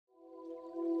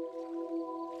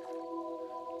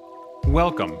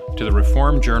Welcome to the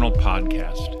Reformed Journal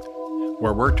podcast,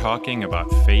 where we're talking about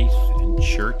faith and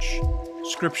church,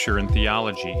 scripture and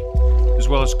theology, as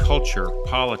well as culture,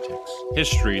 politics,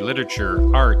 history,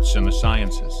 literature, arts, and the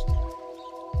sciences,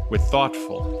 with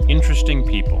thoughtful, interesting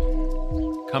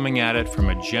people coming at it from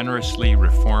a generously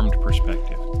Reformed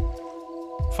perspective.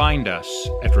 Find us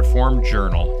at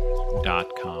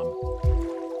reformedjournal.com.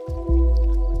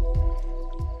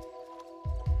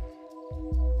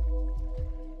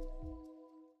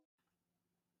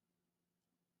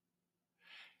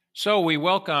 So we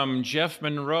welcome Jeff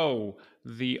Munroe,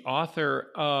 the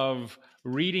author of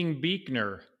Reading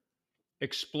Buechner,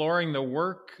 exploring the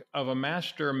work of a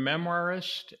master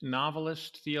memoirist,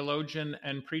 novelist, theologian,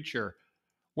 and preacher.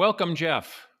 Welcome,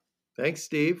 Jeff. Thanks,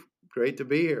 Steve. Great to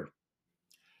be here.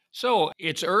 So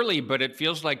it's early, but it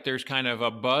feels like there's kind of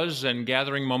a buzz and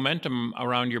gathering momentum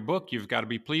around your book. You've got to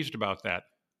be pleased about that.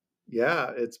 Yeah,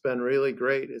 it's been really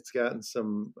great. It's gotten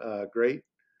some great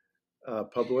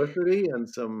publicity and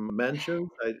some mentions.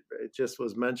 It just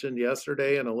was mentioned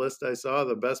yesterday in a list I saw,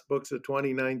 the best books of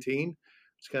 2019,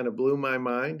 which kind of blew my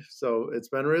mind. So it's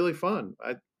been really fun.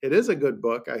 It is a good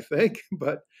book, I think,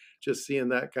 but just seeing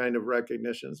that kind of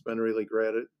recognition has been really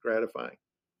gratifying.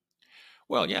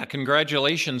 Well, yeah,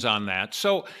 congratulations on that.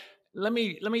 So let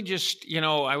me just,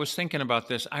 I was thinking about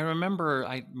this. I remember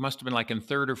I must have been like in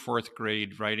third or fourth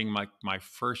grade writing my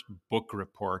first book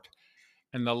report.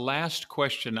 And the last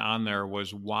question on there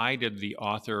was, why did the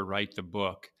author write the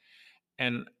book?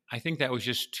 And I think that was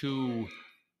just too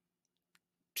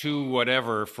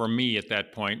whatever for me at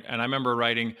that point. And I remember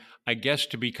writing, I guess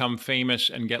to become famous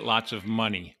and get lots of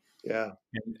money. Yeah.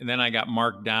 And then I got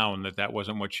marked down that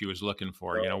wasn't what she was looking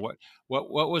for. Right. What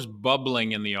was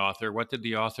bubbling in the author? What did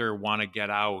the author want to get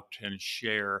out and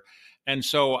share? And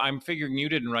so I'm figuring you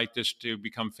didn't write this to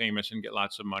become famous and get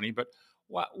lots of money, but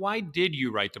why did you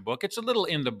write the book? It's a little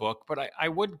in the book, but I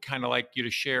would kind of like you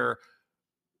to share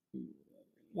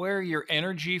where your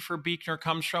energy for Buechner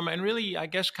comes from, and really, I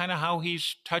guess, kind of how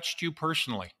he's touched you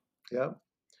personally. Yeah.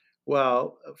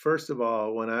 Well, first of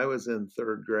all, when I was in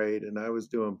third grade and I was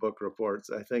doing book reports,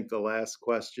 I think the last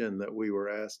question that we were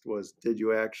asked was, did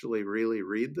you actually really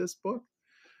read this book?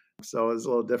 So it's a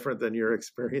little different than your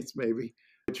experience, maybe.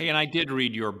 Hey, and I did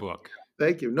read your book.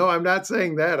 Thank you. No, I'm not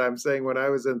saying that. I'm saying when I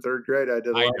was in third grade, I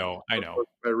did a I lot know. of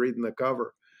books by reading the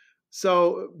cover.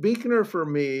 So Buechner for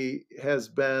me has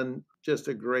been just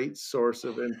a great source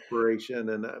of inspiration.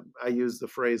 And I use the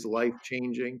phrase life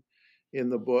changing in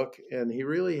the book. And he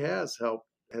really has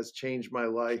changed my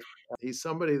life. He's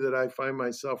somebody that I find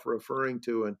myself referring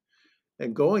to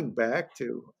and going back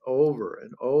to over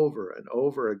and over and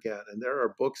over again. And there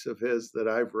are books of his that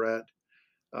I've read,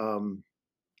 um,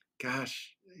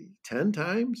 10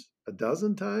 times, a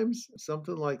dozen times,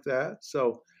 something like that.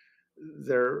 So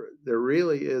there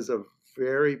really is a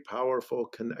very powerful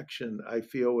connection I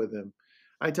feel with him.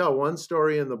 I tell one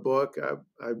story in the book.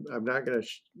 I'm not going to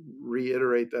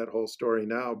reiterate that whole story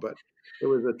now, but it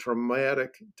was a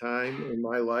traumatic time in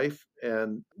my life.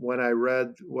 And when I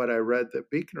read what I read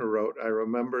that Buechner wrote, I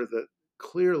remember that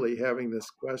clearly having this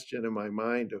question in my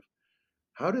mind of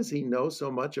how does he know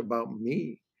so much about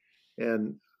me?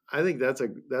 And I think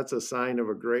that's a sign of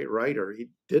a great writer. He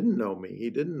didn't know me. He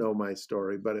didn't know my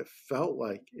story, but it felt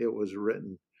like it was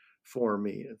written for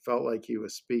me. It felt like he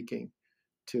was speaking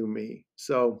to me.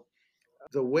 So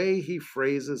the way he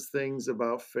phrases things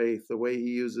about faith, the way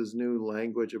he uses new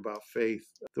language about faith,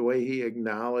 the way he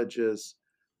acknowledges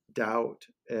doubt,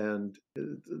 and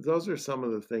those are some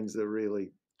of the things that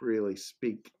really, really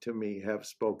speak to me, have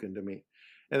spoken to me.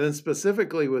 And then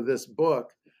specifically with this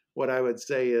book, what I would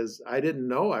say is I didn't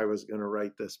know I was going to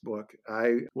write this book.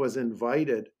 I was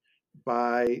invited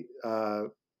by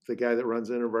the guy that runs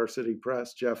University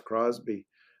Press, Jeff Crosby,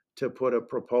 to put a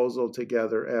proposal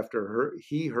together after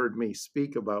he heard me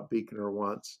speak about Buechner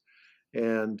once.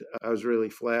 And I was really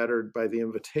flattered by the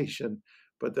invitation,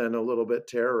 but then a little bit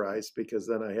terrorized because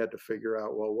then I had to figure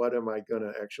out, well, what am I going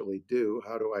to actually do?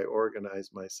 How do I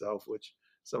organize myself? Which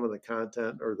some of the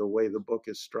content or the way the book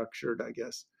is structured, I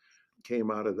guess,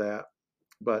 came out of that.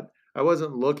 But I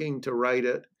wasn't looking to write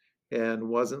it and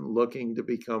wasn't looking to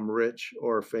become rich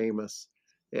or famous.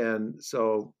 And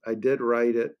so I did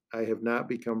write it. I have not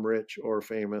become rich or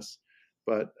famous,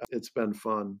 but it's been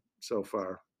fun so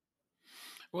far.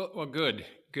 Well, good.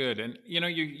 And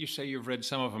you say you've read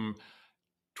some of them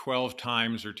 12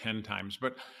 times or 10 times,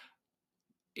 but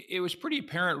it was pretty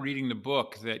apparent reading the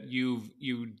book that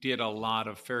you did a lot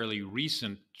of fairly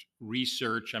recent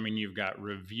research. I mean, you've got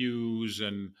reviews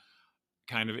and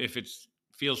kind of, if it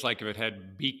feels like if it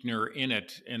had Buechner in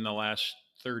it in the last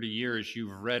 30 years,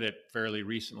 you've read it fairly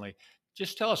recently.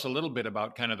 Just tell us a little bit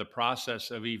about kind of the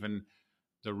process of even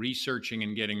the researching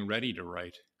and getting ready to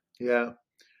write. Yeah.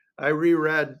 I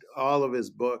reread all of his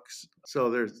books. So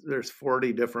there's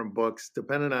 40 different books.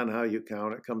 Depending on how you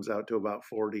count, it comes out to about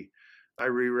 40. I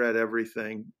reread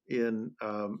everything in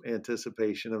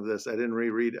anticipation of this. I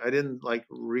didn't like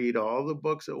read all the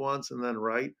books at once and then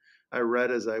write. I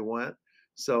read as I went.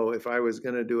 So if I was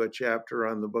going to do a chapter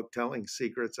on the book Telling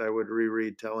Secrets, I would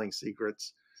reread Telling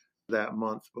Secrets that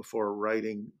month before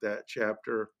writing that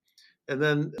chapter. And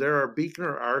then there are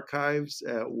Buechner archives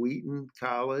at Wheaton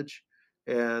College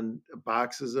and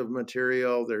boxes of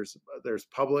material. There's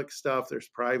public stuff, there's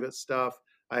private stuff.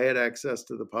 I had access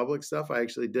to the public stuff. I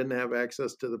actually didn't have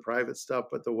access to the private stuff,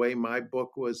 but the way my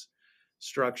book was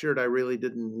structured, I really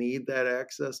didn't need that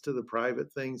access to the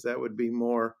private things. That would be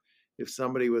more if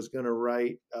somebody was going to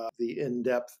write the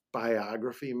in-depth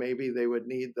biography, maybe they would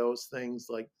need those things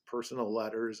like personal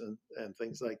letters and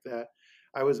things like that.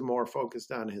 I was more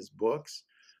focused on his books.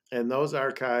 And those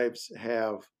archives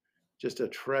have just a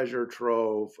treasure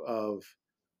trove of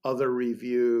other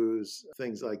reviews,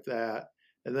 things like that.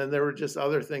 And then there were just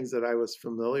other things that I was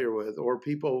familiar with, or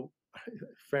people,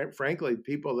 frankly,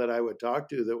 people that I would talk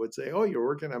to that would say, "Oh, you're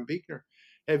working on Buechner.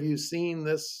 Have you seen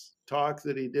this talk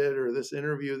that he did or this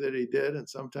interview that he did?" And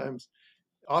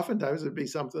oftentimes it'd be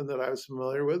something that I was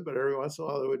familiar with, but every once in a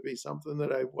while it would be something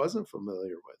that I wasn't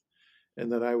familiar with,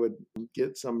 and then I would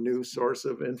get some new source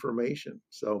of information.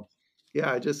 So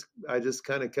yeah, I just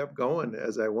kind of kept going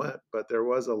as I went, but there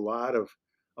was a lot of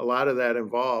that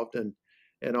involved.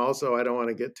 And also I don't want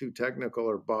to get too technical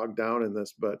or bogged down in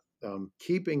this, but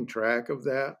keeping track of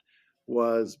that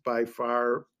was by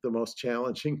far the most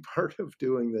challenging part of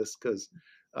doing this, because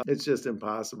it's just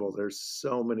impossible. There's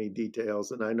so many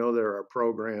details, and I know there are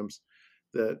programs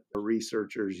that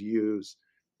researchers use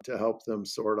to help them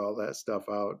sort all that stuff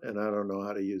out. And I don't know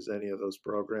how to use any of those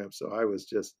programs. So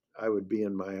I would be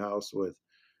in my house with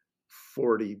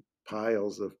 40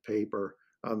 piles of paper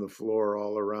on the floor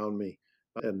all around me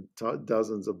and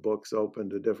dozens of books open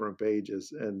to different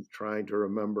pages and trying to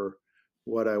remember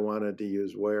what I wanted to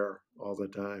use where all the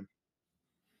time.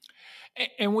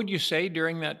 And would you say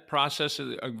during that process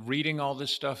of reading all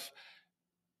this stuff,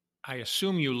 I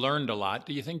assume you learned a lot.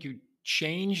 Do you think you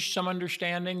changed some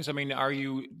understandings? I mean,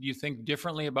 do you think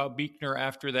differently about Buechner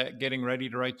after that, getting ready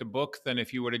to write the book, than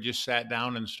if you would have just sat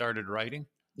down and started writing?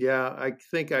 Yeah, I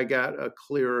think I got a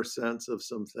clearer sense of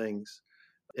some things.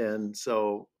 And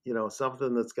so,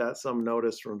 something that's got some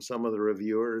notice from some of the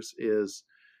reviewers is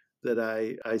that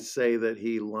I say that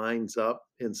he lines up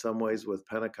in some ways with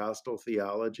Pentecostal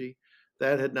theology.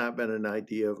 That had not been an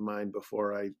idea of mine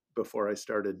before I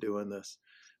started doing this.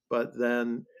 But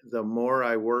then the more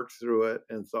I worked through it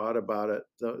and thought about it,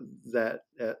 that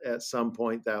at some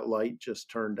point that light just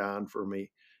turned on for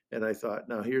me. And I thought,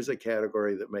 now here's a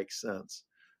category that makes sense.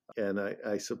 And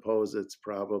I suppose it's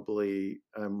probably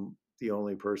I'm the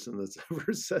only person that's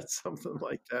ever said something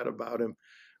like that about him.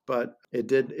 But it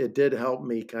did help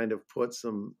me kind of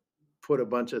put a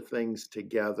bunch of things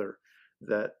together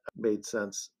that made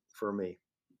sense for me.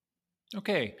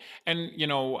 Okay. And,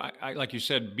 like you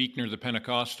said, Buechner the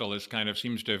Pentecostal is kind of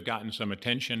seems to have gotten some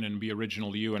attention and be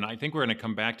original to you. And I think we're going to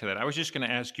come back to that. I was just going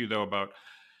to ask you, though, about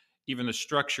even the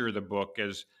structure of the book,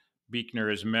 as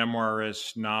Buechner is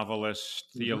memoirist, novelist,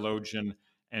 Mhm. theologian,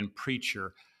 and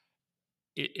preacher.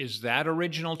 Is that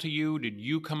original to you? Did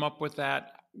you come up with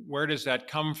that? Where does that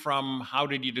come from? How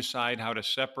did you decide how to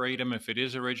separate them if it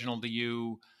is original to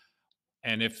you?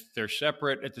 And if they're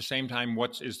separate at the same time,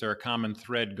 is there a common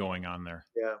thread going on there?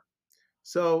 Yeah.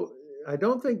 So I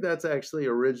don't think that's actually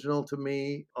original to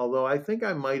me, although I think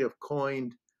I might have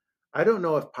coined. I don't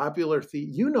know if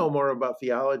you know more about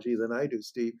theology than I do,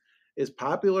 Steve. Is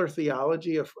popular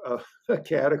theology a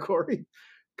category?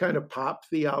 Kind of pop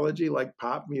theology, like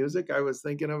pop music? I was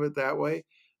thinking of it that way.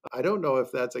 I don't know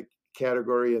if that's a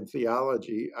category in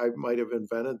theology. I might have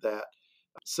invented that.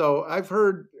 So I've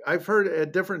heard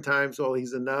at different times, well,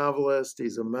 he's a novelist,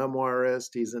 he's a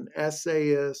memoirist, he's an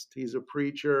essayist, he's a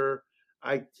preacher.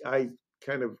 I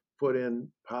kind of put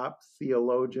in pop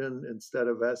theologian instead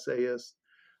of essayist.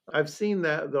 I've seen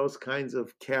those kinds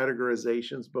of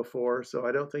categorizations before, so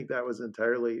I don't think that was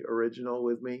entirely original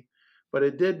with me, but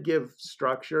it did give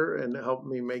structure and help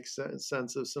me make sense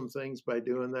of some things by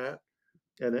doing that,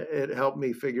 and it helped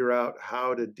me figure out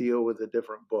how to deal with the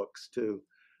different books too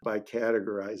by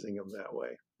categorizing them that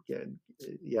way. And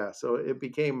yeah, so it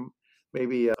became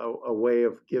maybe a way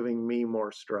of giving me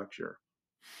more structure.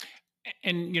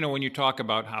 And when you talk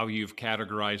about how you've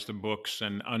categorized the books,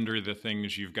 and under the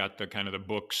things you've got the kind of the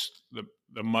books,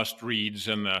 the must reads,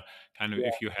 and the kind of Yeah.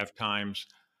 if you have times.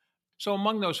 So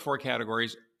among those four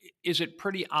categories, is it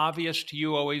pretty obvious to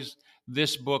you always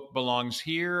this book belongs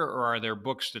here, or are there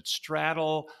books that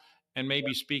straddle? And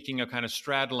maybe speaking of kind of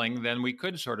straddling, then we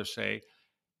could sort of say,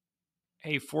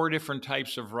 hey, four different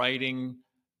types of writing,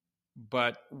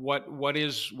 but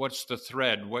what's the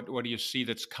thread? What do you see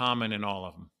that's common in all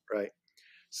of them? Right.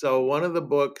 So one of the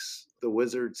books, The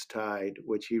Wizard's Tide,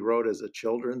 which he wrote as a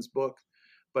children's book,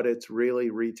 but it's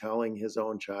really retelling his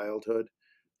own childhood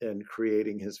and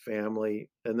creating his family.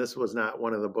 And this was not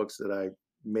one of the books that I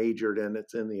majored in,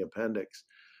 it's in the appendix.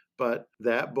 But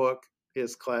that book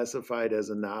is classified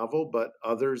as a novel, but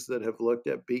others that have looked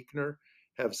at Buechner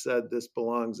have said this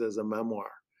belongs as a memoir.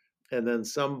 And then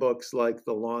some books like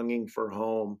The Longing for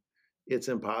Home, it's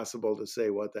impossible to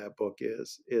say what that book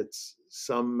is. It's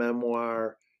some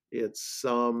memoir, it's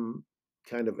some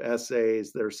kind of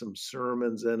essays, there's some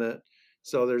sermons in it.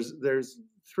 So there's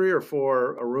three or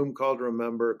four: A Room Called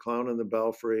Remember, Clown in the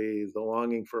Belfry, The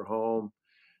Longing for Home.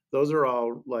 Those are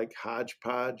all like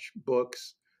hodgepodge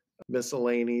books,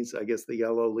 miscellanies. I guess The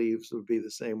Yellow Leaves would be the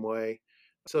same way.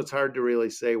 So it's hard to really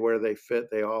say where they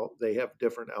fit. They have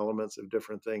different elements of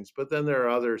different things. But then there are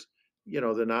others,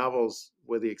 the novels,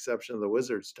 with the exception of The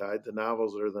Wizard's Tide, the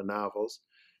novels are the novels.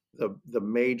 The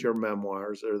major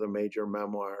memoirs are the major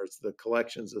memoirs. The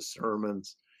collections of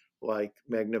sermons like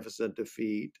Magnificent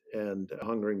Defeat and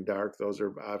Hungering Dark, those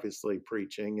are obviously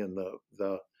preaching, and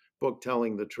the book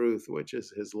Telling the Truth, which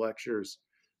is his lectures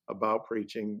about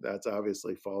preaching, that's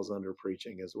obviously falls under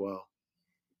preaching as well.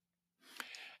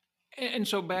 And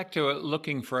so back to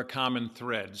looking for a common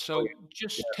thread. Oh, So yeah.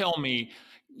 just tell me,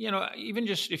 even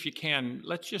just if you can,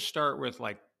 let's just start with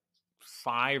like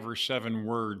 5 or 7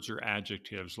 words or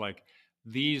adjectives. Like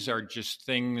these are just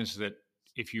things that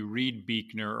if you read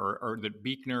Buechner or that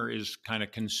Buechner is kind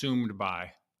of consumed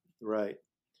by. Right.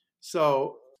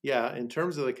 So, yeah, in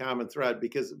terms of the common thread,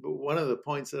 because one of the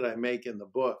points that I make in the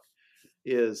book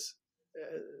is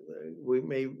we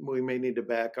may need to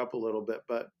back up a little bit,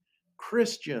 but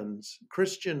Christian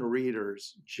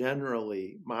readers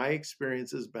generally, my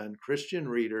experience has been Christian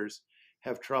readers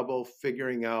have trouble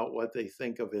figuring out what they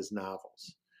think of his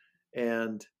novels.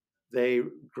 And they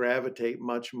gravitate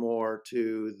much more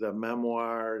to the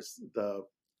memoirs, the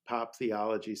pop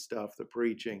theology stuff, the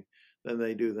preaching, than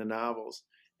they do the novels.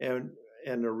 And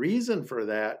and the reason for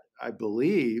that, I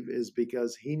believe, is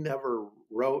because he never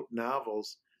wrote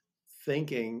novels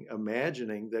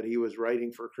imagining that he was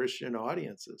writing for Christian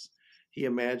audiences. He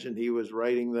imagined he was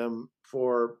writing them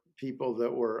for people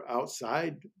that were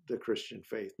outside the Christian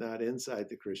faith, not inside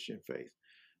the Christian faith.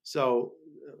 So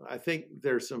I think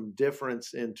there's some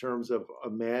difference in terms of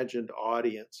imagined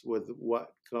audience with what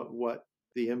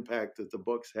the impact that the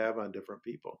books have on different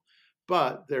people.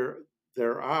 But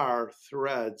there are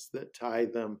threads that tie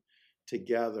them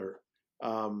together.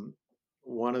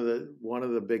 One of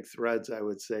the big threads I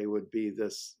would say would be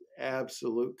this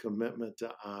absolute commitment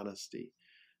to honesty,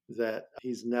 that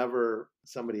he's never,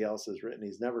 somebody else has written,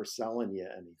 he's never selling you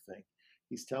anything.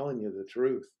 He's telling you the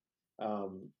truth.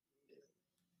 Um,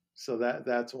 so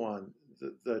that's one.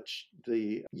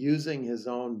 The using his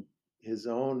own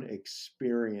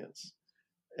experience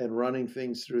and running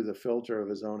things through the filter of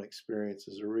his own experience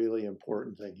is a really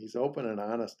important thing. He's open and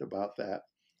honest about that,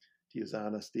 to use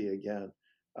honesty again.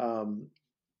 Um,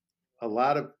 a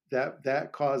lot of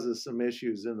that causes some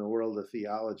issues in the world of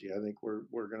theology. I think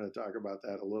we're going to talk about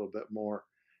that a little bit more,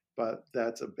 but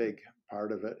that's a big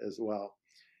part of it as well.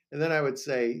 And then I would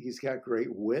say he's got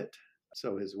great wit.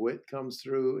 So his wit comes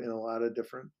through in a lot of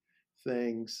different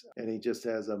things, and he just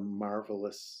has a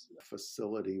marvelous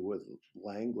facility with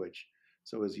language.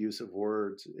 So his use of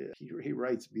words, he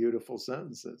writes beautiful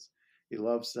sentences. He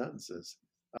loves sentences.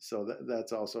 So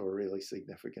that's also a really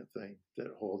significant thing that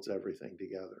holds everything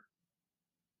together.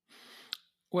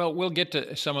 Well, we'll get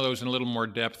to some of those in a little more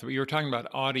depth. But you were talking about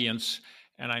audience,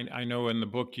 and I know in the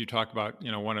book you talk about,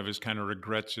 one of his kind of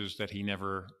regrets is that he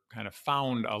never kind of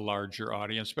found a larger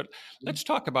audience. But let's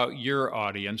talk about your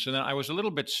audience. And then I was a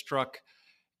little bit struck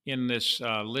in this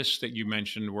list that you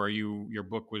mentioned, where your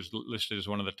book was listed as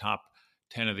one of the top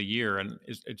 10 of the year, and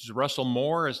it's Russell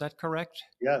Moore. Is that correct?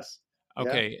 Yes. Yeah.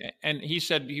 Okay, and he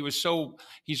said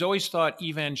he's always thought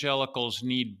evangelicals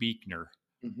need Buechner.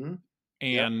 Mm-hmm.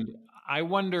 Yeah. And I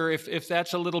wonder if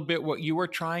that's a little bit what you were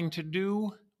trying to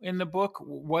do in the book.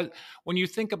 What when you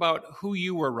think about who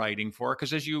you were writing for,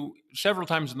 because as you several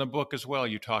times in the book as well,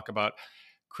 you talk about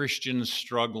Christians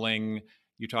struggling.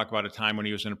 You talk about a time when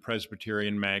he was in a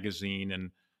Presbyterian magazine,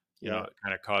 and Yeah. it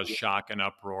kind of caused shock and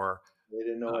uproar. They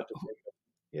didn't know Uh, what to think of.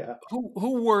 Yeah.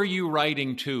 who were you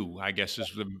writing to? I guess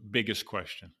is the biggest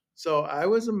question. So I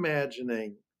was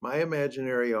imagining my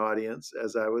imaginary audience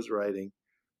as I was writing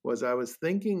was I was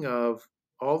thinking of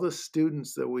all the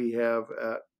students that we have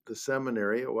at the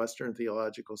seminary, at Western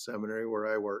Theological Seminary, where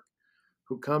I work,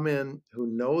 who come in who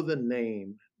know the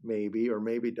name maybe or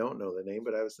maybe don't know the name,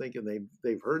 but I was thinking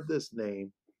they've heard this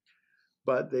name,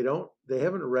 but they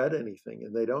haven't read anything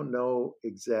and they don't know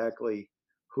exactly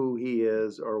who he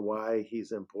is or why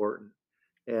he's important.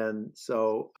 And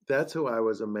so that's who I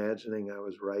was imagining I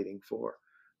was writing for.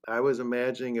 I was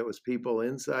imagining it was people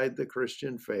inside the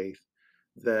Christian faith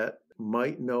that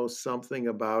might know something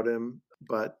about him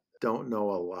but don't know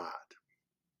a lot.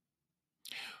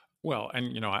 Well,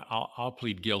 and I'll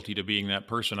plead guilty to being that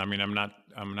person. I mean, I'm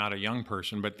not a young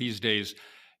person, but these days,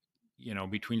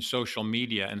 between social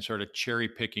media and sort of cherry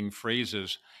picking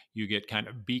phrases, you get kind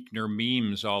of Buechner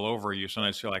memes all over you.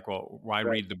 Sometimes I feel like, well, why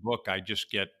Right. read the book? I just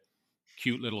get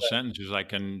cute little Right. sentences I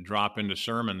can drop into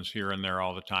sermons here and there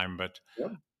all the time. But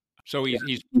Yep. so Yeah.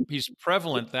 he's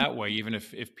prevalent that way, even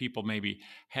if people maybe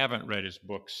haven't read his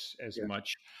books as Yeah.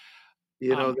 much.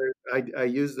 You know, Um, I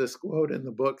use this quote in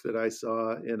the book that I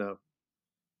saw in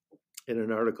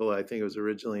an article. I think it was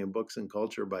originally in Books and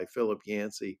Culture by Philip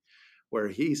Yancey, where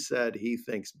he said he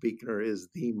thinks Buechner is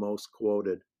the most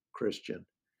quoted Christian.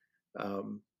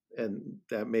 Um, and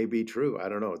that may be true. I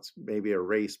don't know. It's maybe a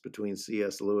race between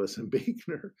C.S. Lewis and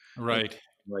Buechner and right.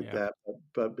 like Yeah. that.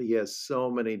 But he has so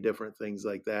many different things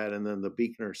like that. And then the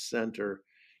Buechner Center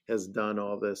has done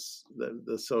all this,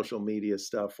 the social media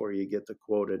stuff where you get the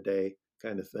quote a day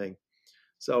kind of thing.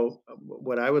 So,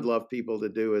 what I would love people to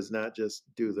do is not just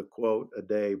do the quote a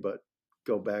day, but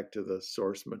go back to the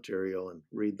source material and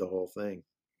read the whole thing.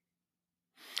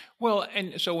 Well,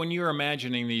 and so when you're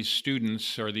imagining these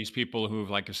students or these people who've,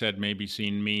 like I said, maybe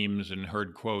seen memes and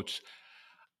heard quotes,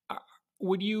 uh,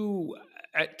 would you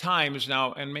at times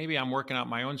now, and maybe I'm working out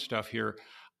my own stuff here,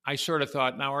 I sort of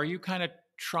thought, now, are you kind of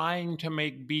trying to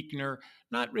make Buechner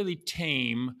not really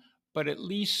tame, but at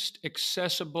least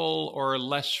accessible or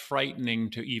less frightening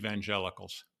to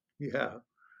evangelicals? Yeah.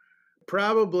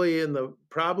 Probably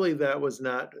that was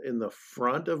not in the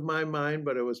front of my mind,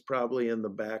 but it was probably in the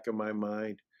back of my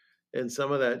mind. And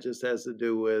some of that just has to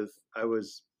do with I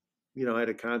had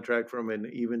a contract from an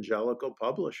evangelical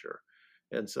publisher.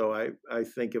 And so I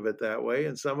think of it that way.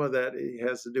 And some of that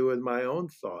has to do with my own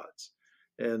thoughts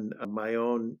and my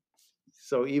own.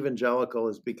 So evangelical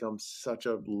has become such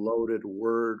a loaded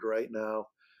word right now,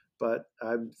 but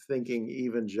I'm thinking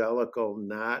evangelical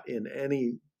not in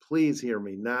any, please hear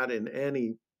me, not in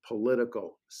any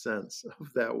political sense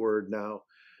of that word now,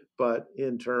 but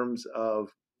in terms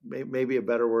of maybe a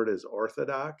better word is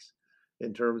orthodox,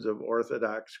 in terms of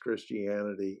Orthodox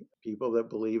Christianity, people that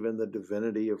believe in the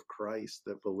divinity of Christ,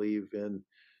 that believe in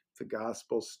the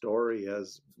gospel story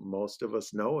as most of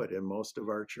us know it in most of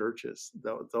our churches.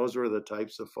 Those were the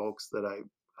types of folks that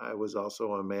I was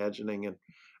also imagining. And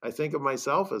I think of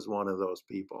myself as one of those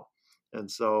people. And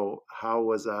so, how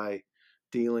was I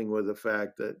dealing with the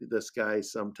fact that this guy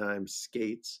sometimes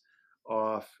skates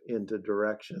off into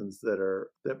directions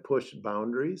that push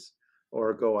boundaries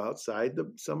or go outside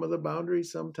some of the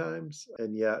boundaries sometimes,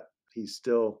 and yet he's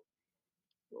still,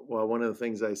 well, one of the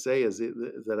things I say is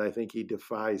that I think he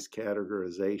defies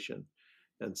categorization.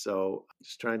 And so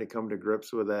just trying to come to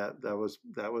grips with that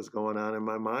was going on in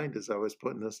my mind as I was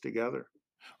putting this together.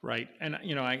 Right. And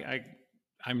I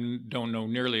don't know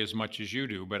nearly as much as you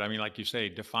do, but I mean, like you say,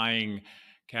 defying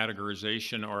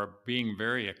categorization or being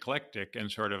very eclectic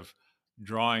and sort of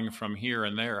drawing from here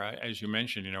and there. As you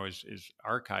mentioned, his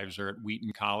archives are at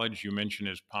Wheaton College. You mentioned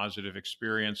his positive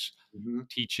experience Mhm.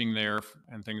 teaching there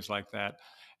and things like that.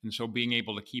 And so being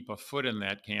able to keep a foot in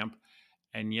that camp,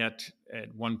 and yet,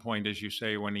 at one point, as you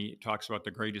say, when he talks about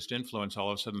the greatest influence, all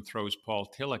of a sudden throws Paul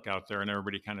Tillich out there, and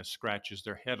everybody kind of scratches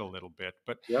their head a little bit.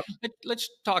 But Yep. let's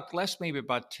talk less maybe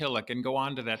about Tillich and go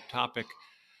on to that topic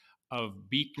of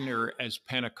Buechner as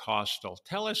Pentecostal.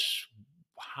 Tell us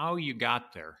how you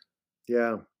got there.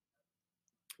 Yeah.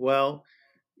 Well,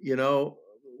 you know,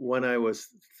 when I was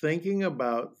thinking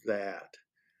about that,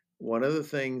 one of the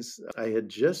things I had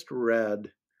just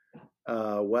read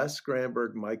Wes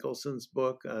Granberg Michelson's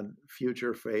book on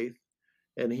future faith,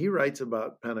 and he writes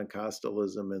about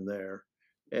Pentecostalism in there,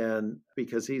 and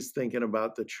because he's thinking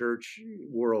about the church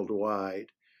worldwide,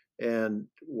 and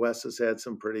Wes has had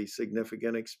some pretty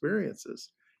significant experiences.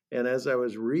 And as I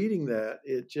was reading that,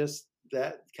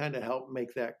 that kind of helped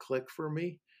make that click for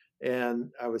me.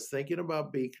 And I was thinking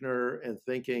about Buechner and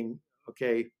thinking,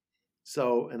 okay,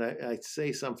 so, and I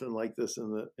say something like this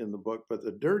in the book, but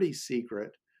the dirty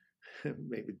secret,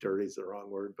 maybe dirty is the wrong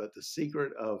word, but the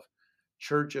secret of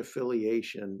church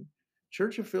affiliation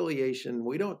church affiliation,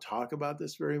 we don't talk about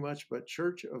this very much, but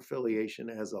church affiliation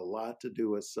has a lot to do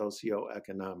with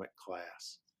socioeconomic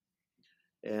class.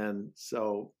 And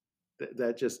so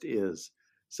that just is.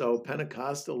 So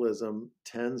Pentecostalism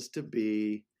tends to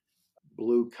be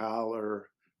blue collar,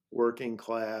 working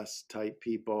class type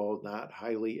people, not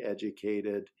highly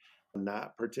educated,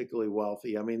 not particularly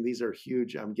wealthy. I mean, these are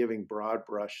huge. I'm giving broad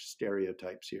brush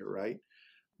stereotypes here, right?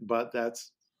 But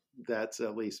that's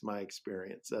at least my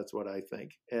experience. That's what I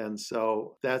think. And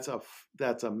so that's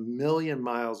a million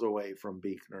miles away from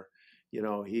Buechner. You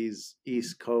know, he's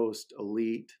East Coast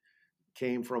elite,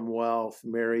 came from wealth,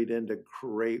 married into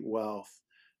great wealth,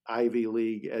 Ivy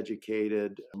League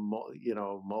educated,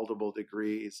 multiple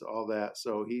degrees, all that.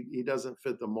 So he doesn't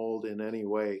fit the mold in any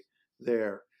way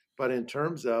there. But in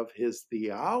terms of his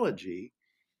theology,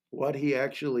 what he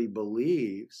actually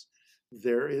believes,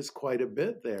 there is quite a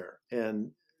bit there.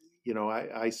 And,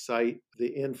 I cite the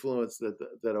influence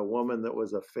that a woman that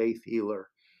was a faith healer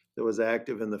that was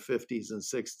active in the 50s and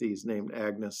 60s named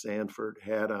Agnes Sanford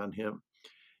had on him,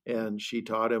 and she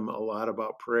taught him a lot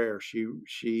about prayer.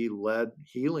 She led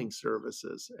healing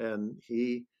services, and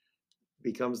he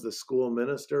becomes the school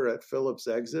minister at Phillips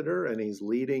Exeter, and he's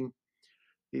leading.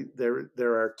 There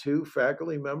are two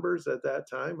faculty members at that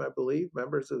time, I believe,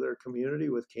 members of their community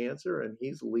with cancer, and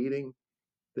he's leading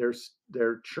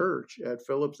their church at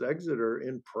Phillips Exeter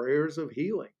in prayers of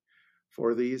healing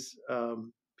for these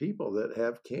people that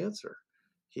have cancer.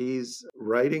 He's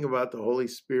writing about the Holy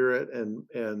Spirit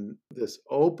and this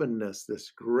openness,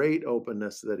 this great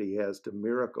openness that he has to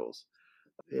miracles.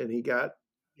 And he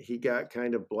got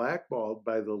kind of blackballed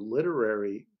by the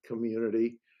literary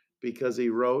community because he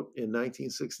wrote in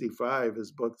 1965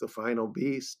 his book The Final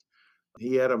Beast.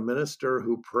 He had a minister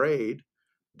who prayed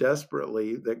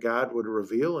desperately that God would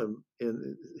reveal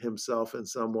himself in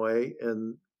some way,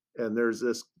 and there's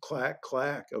this clack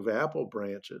clack of apple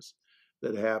branches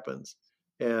that happens,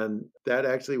 and that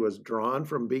actually was drawn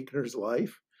from Buechner's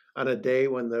life on a day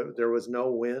when there was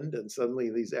no wind, and suddenly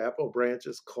these apple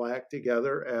branches clacked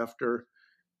together after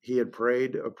he had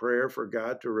prayed a prayer for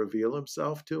God to reveal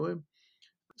himself to him.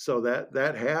 So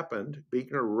that happened.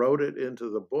 Buechner wrote it into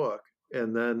the book,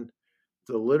 and then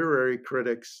the literary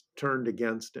critics turned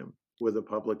against him with the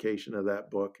publication of that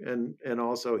book, and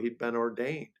also he'd been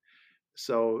ordained,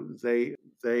 so they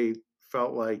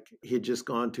felt like he'd just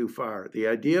gone too far. The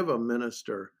idea of a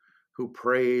minister who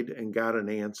prayed and got an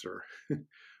answer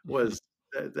was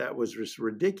that was just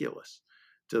ridiculous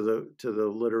to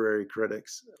the literary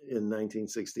critics in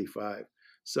 1965.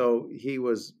 So he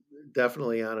was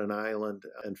definitely on an island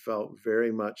and felt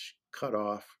very much cut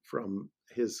off from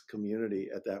his community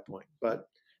at that point. But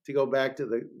to go back to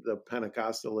the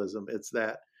Pentecostalism, it's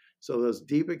that. So those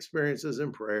deep experiences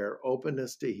in prayer,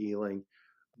 openness to healing,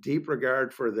 deep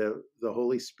regard for the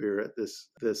Holy Spirit, this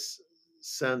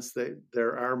sense that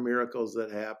there are miracles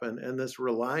that happen, and this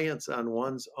reliance on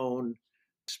one's own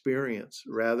experience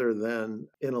rather than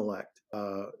intellect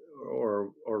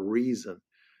or reason.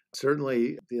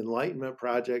 Certainly, the Enlightenment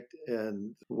Project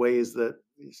and ways that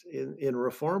in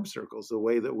reform circles, the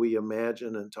way that we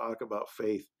imagine and talk about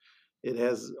faith, it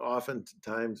has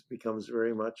oftentimes becomes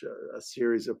very much a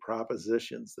series of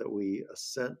propositions that we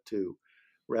assent to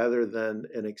rather than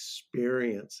an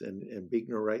experience. And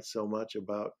Buechner writes so much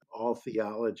about all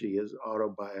theology is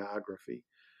autobiography,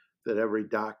 that every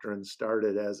doctrine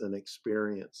started as an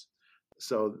experience.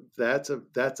 So that's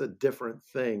a different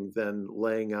thing than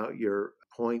laying out your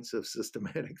points of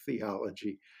systematic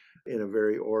theology in a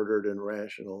very ordered and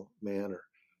rational manner.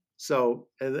 So,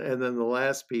 and then the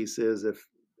last piece is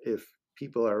if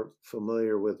people are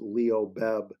familiar with Leo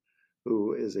Bebb,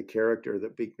 who is a character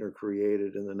that Buechner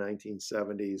created in the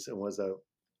 1970s and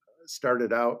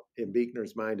started out in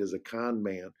Buechner's mind as a con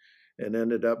man and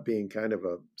ended up being kind of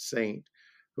a saint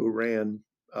who ran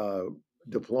a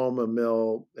diploma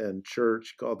mill and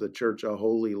church called the Church of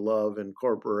Holy Love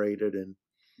Incorporated in,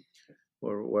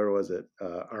 where was it?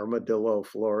 Armadillo,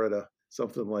 Florida,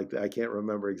 something like that. I can't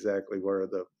remember exactly where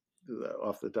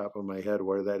off the top of my head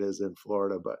where that is in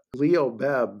Florida, but Leo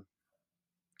Bebb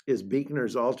is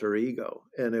Buechner's alter ego.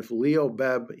 And if Leo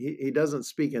Bebb, he doesn't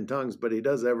speak in tongues, but he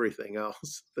does everything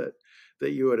else that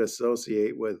you would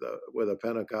associate with a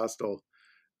Pentecostal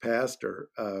pastor,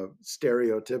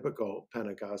 stereotypical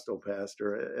Pentecostal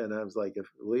pastor. And I was like, if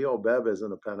Leo Bebb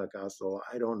isn't a Pentecostal,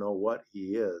 I don't know what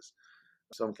he is.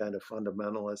 Some kind of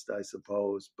fundamentalist, I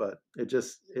suppose. But it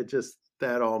just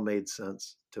that all made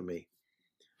sense to me.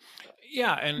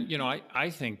 Yeah, and I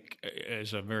think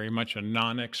as a very much a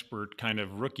non-expert kind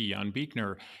of rookie on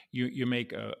Buechner, you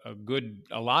make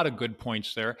a lot of good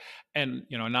points there, and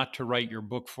not to write your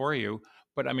book for you,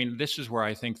 But I mean, this is where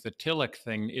I think the Tillich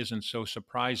thing isn't so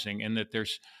surprising, in that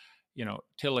there's,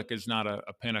 Tillich is not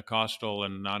a Pentecostal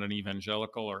and not an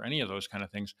evangelical or any of those kind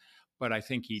of things. But I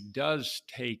think he does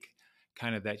take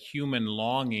kind of that human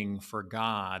longing for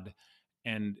God,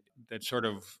 and that sort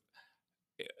of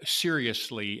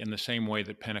seriously, in the same way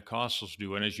that Pentecostals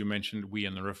do. And as you mentioned, we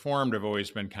in the Reformed have always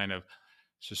been kind of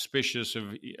suspicious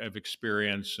of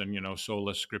experience and,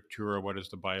 sola scriptura. What does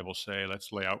the Bible say?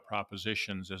 Let's lay out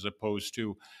propositions, as opposed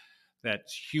to that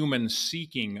human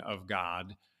seeking of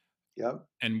God. Yep.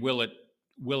 And will it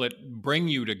bring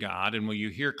you to God? And will you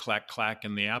hear clack clack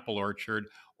in the apple orchard,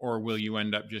 or will you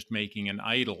end up just making an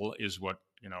idol? Is what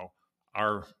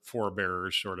our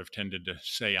forebears sort of tended to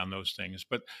say on those things.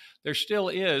 But there still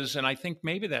is, and I think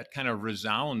maybe that kind of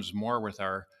resounds more with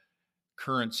our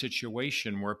current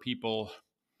situation, where people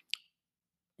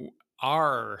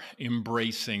are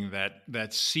embracing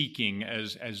that seeking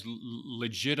as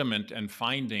legitimate and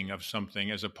finding of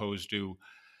something, as opposed to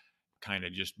kind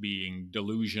of just being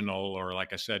delusional, or,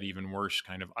 like I said, even worse,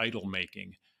 kind of idol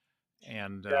making.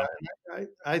 And Yeah, and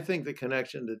I think the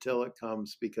connection to Tillich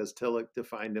comes because Tillich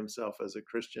defined himself as a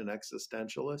Christian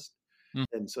existentialist. mm,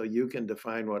 And so you can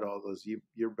define what all those,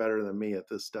 you're better than me at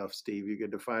this stuff, Steve. You can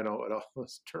define what all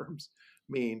those terms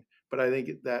mean. But I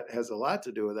think that has a lot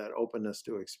to do with that openness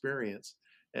to experience.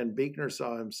 And Buechner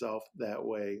saw himself that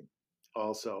way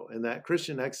also. And that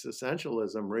Christian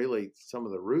existentialism, really, some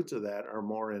of the roots of that are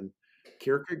more in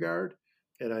Kierkegaard.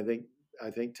 And I think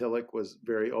Tillich was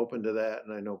very open to that,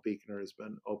 and I know Buechner has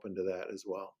been open to that as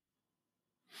well.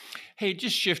 hey,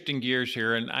 just shifting gears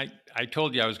here, and I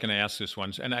told you I was going to ask this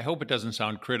once, and I hope it doesn't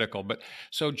sound critical, but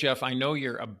so, Jeff, I know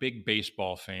you're a big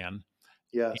baseball fan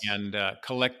Yes, and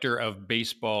collector of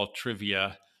baseball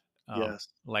trivia, yes.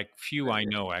 like few I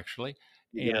know, actually.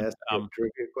 You And gonna ask me a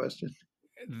trivia question?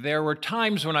 there were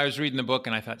times when I was reading the book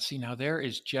and I thought, see, now there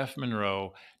is Jeff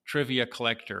Munroe, trivia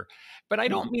collector. But I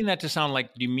don't mean that to sound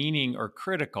like demeaning or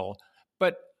critical.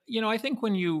 But, I think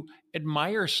when you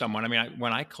admire someone, I mean,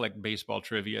 when I collect baseball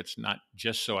trivia, it's not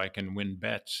just so I can win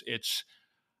bets. It's,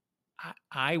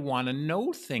 I want to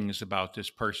know things about this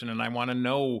person, and I want to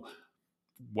know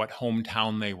what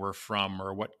hometown they were from,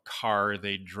 or what car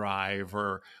they drive,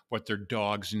 or what their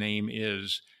dog's name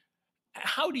is.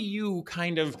 How do you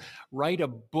kind of write a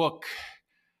book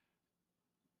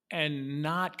and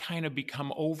not kind of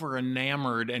become over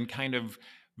enamored and kind of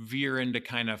veer into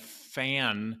kind of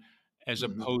fan, as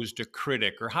Mhm. opposed to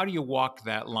critic? Or how do you walk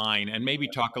that line, and maybe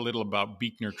talk a little about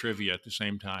Buechner trivia at the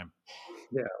same time?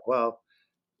 Yeah, well,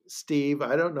 Steve,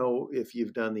 I don't know if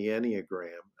you've done the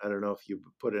Enneagram. I don't know if you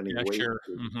put any Yeah, weight sure.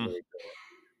 to it,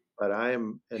 but I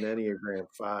am an Enneagram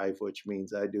 5, which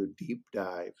means I do deep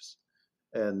dives.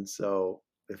 And so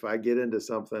if I get into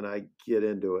something, I get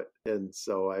into it. And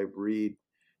so I read,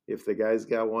 if the guy's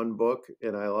got one book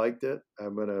and I liked it,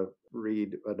 I'm going to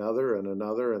read another and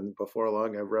another. And before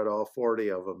long, I've read all 40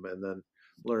 of them and then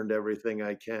learned everything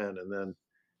I can. And then,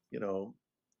 you know,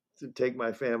 to take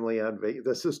my family on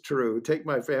this is true, take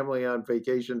my family on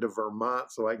vacation to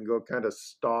Vermont so I can go kind of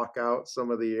stalk out some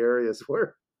of the areas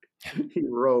where he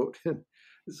wrote and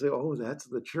say, oh, that's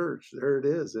the church. There it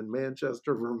is in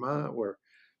Manchester, Vermont, where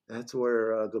that's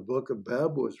where the Book of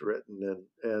Beb was written.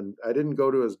 And I didn't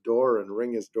go to his door and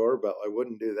ring his doorbell. I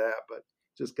wouldn't do that, but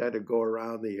just kind of go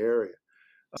around the area.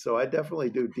 So I definitely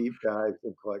do deep dives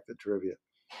and collect the trivia.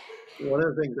 One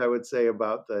of the things I would say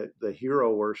about the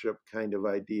hero worship kind of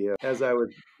idea, as I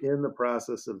was in the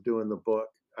process of doing the book,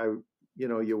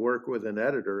 you work with an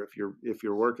editor. If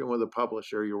you're working with a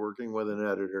publisher, you're working with an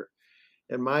editor.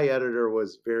 And my editor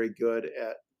was very good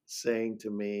at saying to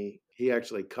me, he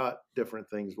actually cut different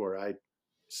things where I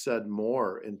said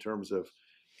more in terms of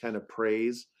kind of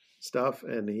praise stuff.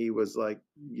 And he was like,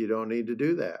 you don't need to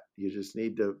do that. You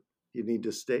need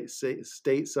to state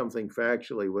something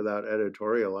factually without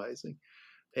editorializing.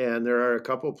 And there are a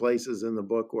couple places in the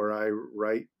book where I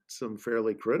write some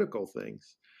fairly critical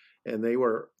things. And they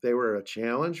were a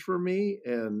challenge for me.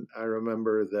 And I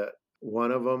remember that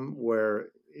one of them where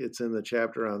it's in the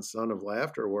chapter on Son of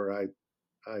Laughter, where I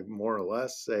more or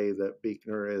less say that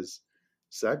Buechner is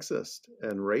sexist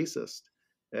and racist.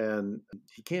 And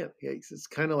it's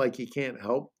kind of like he can't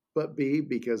help but be,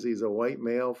 because he's a white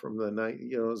male from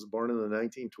was born in the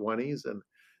 1920s,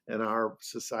 and our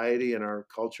society and our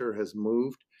culture has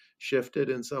shifted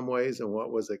in some ways, and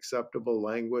what was acceptable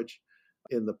language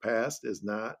in the past is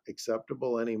not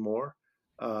acceptable anymore.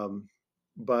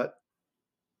 But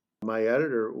my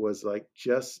editor was like,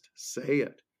 just say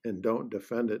it and don't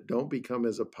defend it. Don't become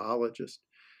his apologist.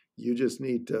 You just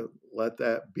need to let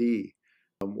that be,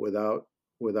 without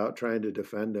trying to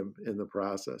defend him in the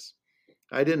process.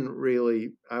 I didn't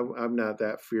really, I'm not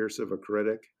that fierce of a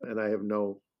critic, and I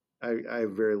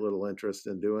have very little interest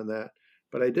in doing that.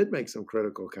 But I did make some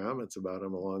critical comments about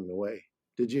him along the way.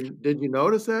 Did you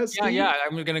notice that, Yeah, Steve? yeah,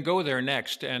 I'm going to go there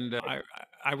next, and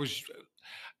I was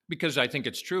because I think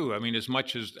it's true. I mean, as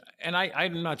much as, and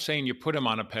I'm not saying you put him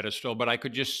on a pedestal, but I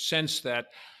could just sense that,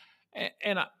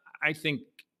 and I think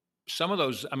some of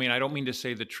those. I mean, I don't mean to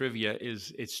say the trivia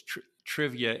is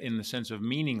trivia in the sense of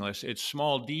meaningless. It's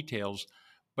small details,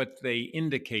 but they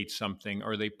indicate something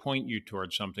or they point you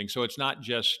towards something. So it's not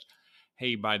just,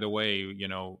 hey, by the way,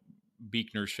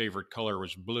 Buechner's favorite color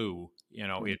was blue.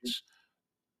 Mhm.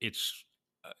 It's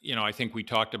I think we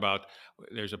talked about,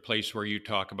 there's a place where you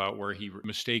talk about where he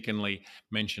mistakenly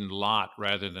mentioned Lot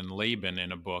rather than Laban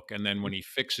in a book, and then when he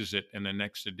fixes it in the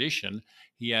next edition,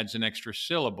 he adds an extra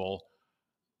syllable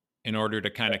in order to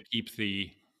kind of keep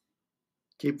the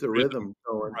Keep the rhythm rhythm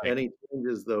going, right. and he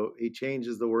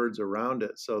changes the words around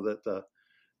it so that the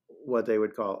what they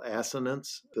would call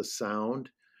assonance, the sound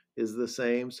is the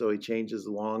same. So he changes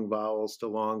long vowels to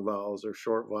long vowels or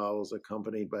short vowels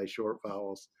accompanied by short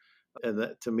vowels. And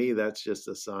that, to me, that's just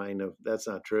a sign of, that's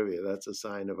not trivia. That's a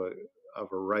sign of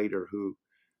a writer who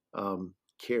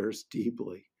cares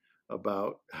deeply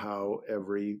about how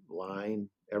every line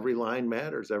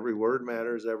matters, every word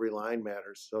matters, every line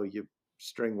matters. So you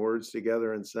string words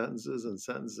together in sentences and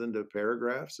sentences into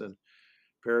paragraphs and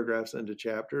paragraphs into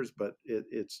chapters, but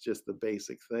it's just the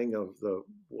basic thing of the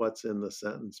what's in the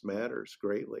sentence matters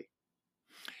greatly.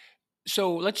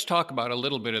 So let's talk about a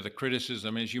little bit of the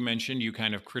criticism. As you mentioned, you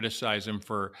kind of criticize him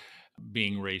for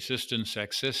being racist and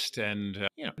sexist, and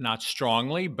not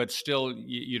strongly, but still,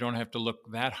 you don't have to look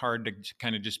that hard to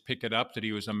kind of just pick it up that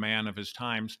he was a man of his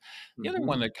times. The other Hmm.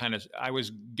 one that kind of, I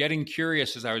was getting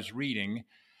curious as I was reading,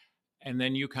 and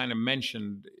then you kind of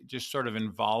mentioned just sort of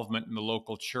involvement in the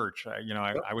local church.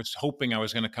 Yep. I was hoping I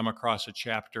was going to come across a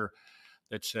chapter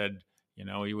that said,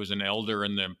 he was an elder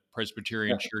in the Yeah.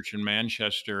 Presbyterian Church in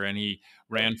Manchester, and he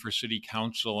Yeah. ran for city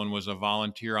council and was a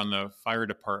volunteer on the fire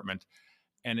department.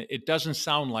 And it doesn't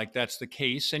sound like that's the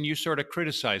case. And you sort of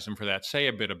criticize him for that. Say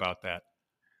a bit about that.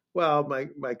 Well,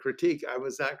 my critique, I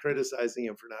was not criticizing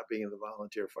him for not being in the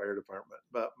volunteer fire department,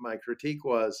 but my critique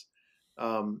was,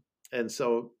 um, and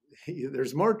so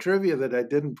there's more trivia that I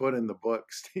didn't put in the book,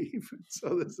 Steve.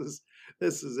 So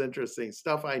this is interesting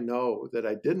stuff I know that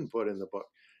I didn't put in the book.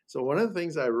 So one of the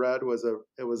things I read was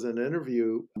it was an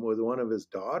interview with one of his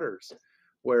daughters,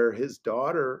 where his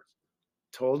daughter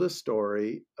told a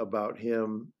story about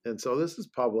him, and so this is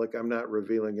public. I'm not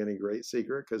revealing any great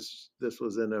secret because this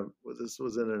was in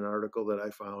an article that I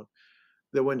found,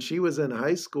 that when she was in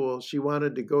high school she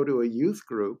wanted to go to a youth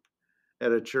group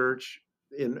at a church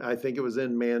in, I think it was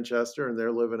in Manchester, and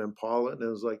they're living in Paulet, and it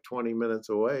was like 20 minutes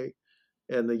away,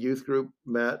 and the youth group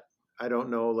met, I don't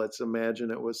know, let's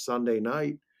imagine it was Sunday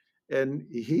night, and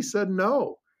he said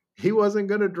no, he wasn't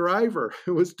going to drive her,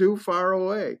 it was too far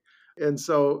away. And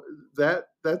so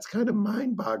that's kind of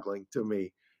mind-boggling to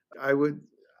me. I would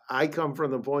I come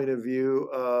from the point of view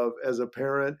of, as a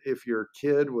parent, if your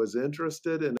kid was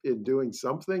interested in doing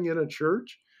something in a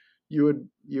church, you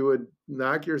would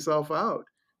knock yourself out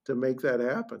to make that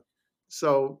happen.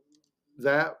 So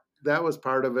that that was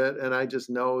part of it, and I just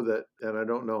know that, and I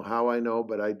don't know how I know,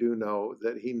 but I do know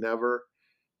that he never,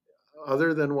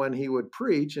 other than when he would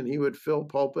preach and he would fill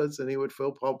pulpits, and he would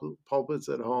fill pulpits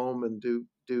at home and do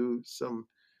some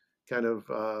kind of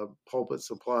pulpit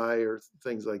supply or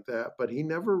things like that, but he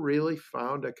never really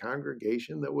found a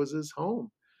congregation that was his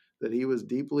home, that he was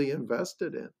deeply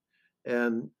invested in.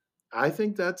 And I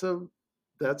think that's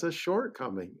a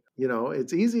shortcoming.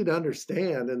 It's easy to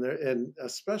understand, and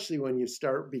especially when you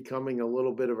start becoming a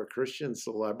little bit of a Christian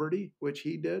celebrity, which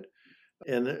he did.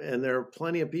 And there are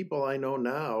plenty of people I know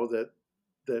now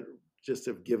that just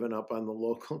have given up on the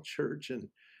local church and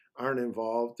aren't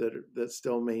involved, that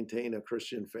still maintain a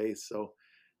Christian faith. So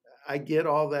I get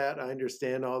all that, I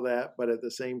understand all that, but at the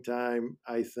same time,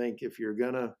 I think if you're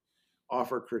gonna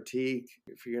offer critique,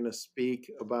 if you're gonna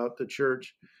speak about the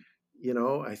church,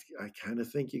 I kind of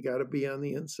think you got to be on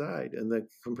the inside. And the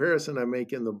comparison I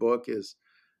make in the book is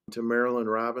to Marilyn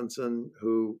Robinson,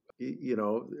 who,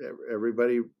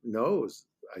 everybody knows.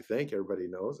 I think everybody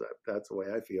knows that. That's the way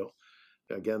I feel.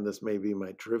 Again, this may be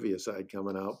my trivia side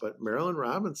coming out, but Marilyn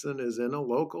Robinson is in a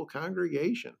local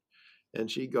congregation, and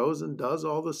she goes and does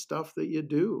all the stuff that you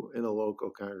do in a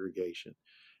local congregation.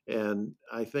 And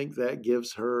I think that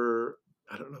gives her,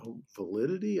 I don't know,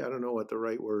 validity. I don't know what the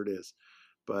right word is,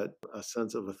 but a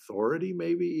sense of authority,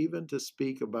 maybe even to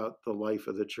speak about the life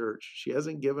of the church. She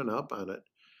hasn't given up on it.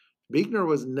 Buechner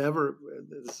was never,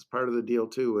 this is part of the deal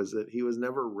too, is that he was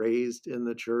never raised in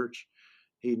the church.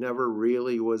 he never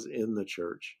really was in the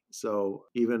church. So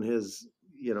even his,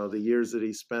 the years that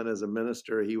he spent as a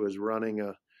minister, he was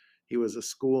a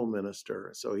school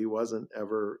minister. So he wasn't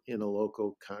ever in a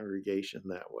local congregation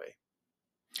that way.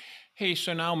 Hey,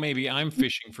 so now maybe I'm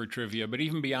fishing for trivia, but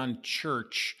even beyond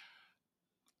church,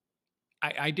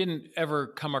 I didn't ever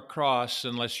come across,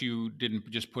 unless you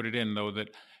didn't just put it in, though, that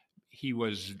he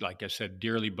was, like I said,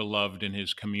 dearly beloved in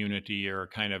his community, or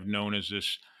kind of known as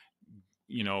this,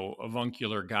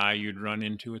 avuncular guy you'd run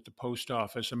into at the post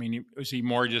office. I mean, was he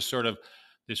more just sort of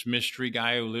this mystery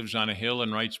guy who lives on a hill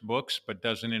and writes books but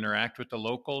doesn't interact with the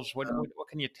locals? What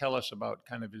can you tell us about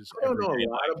kind of his I don't know a everyday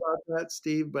lot life? about that,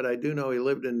 Steve, but I do know he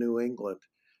lived in New England.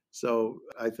 So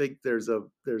I think there's a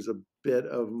bit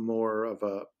of more of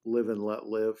a live and let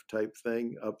live type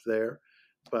thing up there.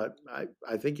 But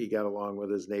I think he got along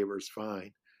with his neighbors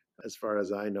fine, as far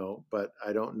as I know. But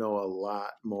I don't know a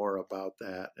lot more about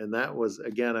that. And that was,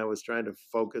 again, I was trying to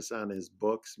focus on his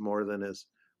books more than his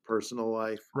personal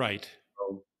life. Right.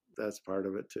 So that's part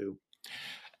of it too.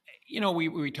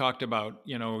 We talked about,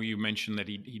 you mentioned that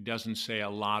he doesn't say a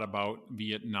lot about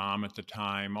Vietnam at the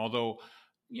time, although,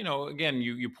 again,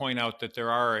 you point out that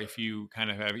there are, if you kind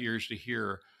of have ears to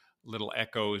hear, little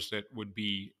echoes that would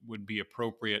be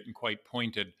appropriate and quite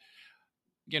pointed.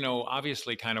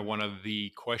 Obviously, kind of one of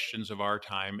the questions of our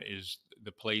time is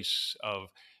the place of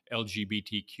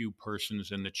LGBTQ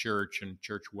persons in the church, and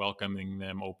church welcoming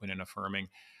them, open and affirming.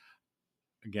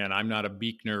 Again, I'm not a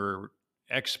Buechner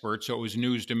expert, so it was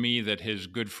news to me that his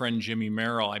good friend Jimmy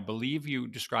Merrill, I believe you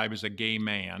describe as a gay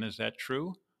man. Is that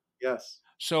true? Yes. Yeah.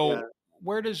 So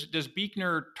where does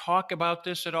Buechner talk about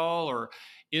this at all, or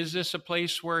is this a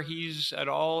place where he's at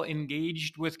all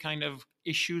engaged with kind of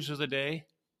issues of the day?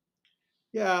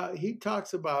 Yeah, he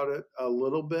talks about it a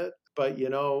little bit, but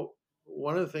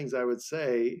one of the things I would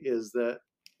say is that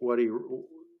what he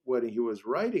what he was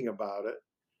writing about it,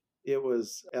 it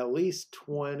was at least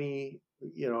 20,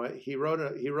 he wrote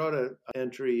a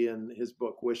entry in his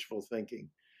book Wishful Thinking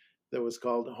that was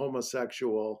called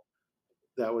Homosexual.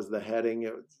 That was the heading.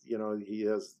 He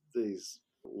has these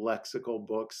lexical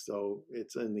books, so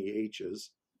it's in the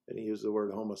H's, and he used the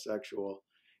word homosexual.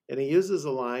 And he uses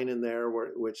a line in there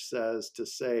which says to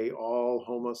say all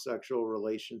homosexual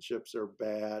relationships are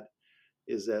bad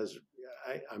is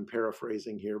I'm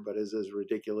paraphrasing here, but is as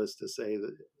ridiculous to say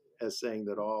that as saying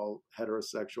that all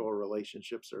heterosexual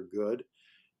relationships are good.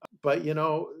 But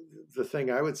the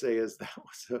thing I would say is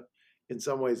in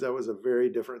some ways, that was a very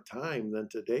different time than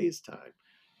today's time.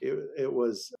 It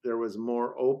was there was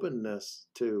more openness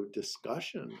to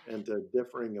discussion and to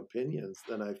differing opinions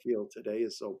than I feel today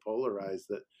is so polarized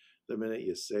that the minute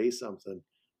you say something,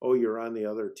 oh, you're on the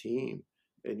other team,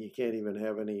 and you can't even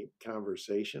have any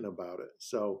conversation about it.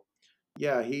 So,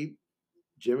 yeah,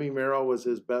 Jimmy Merrill was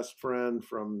his best friend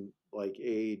from like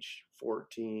age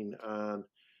 14 on.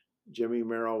 Jimmy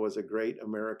Merrill was a great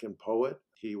American poet.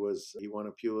 He won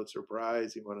a Pulitzer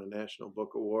Prize. He won a National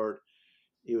Book Award.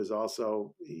 He was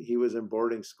in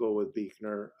boarding school with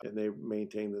Buechner, and they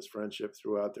maintained this friendship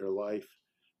throughout their life.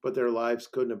 But their lives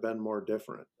couldn't have been more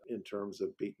different in terms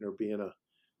of Buechner being a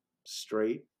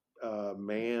straight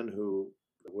man who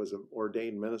was an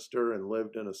ordained minister and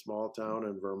lived in a small town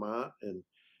in Vermont. And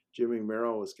Jimmy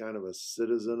Merrill was kind of a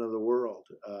citizen of the world,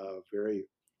 very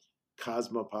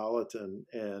cosmopolitan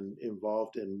and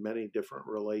involved in many different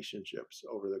relationships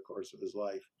over the course of his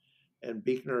life. And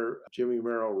Jimmy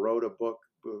Merrill wrote a book.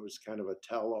 It was kind of a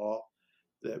tell-all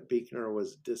that Buechner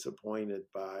was disappointed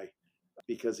by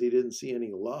because he didn't see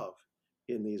any love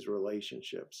in these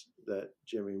relationships that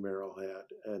Jimmy Merrill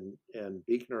had. And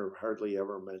Buechner hardly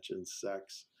ever mentions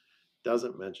sex,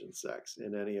 doesn't mention sex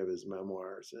in any of his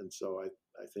memoirs. And so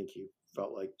I think he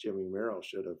felt like Jimmy Merrill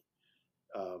should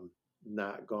have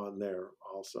not gone there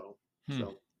also. Hmm.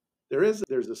 So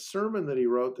there's a sermon that he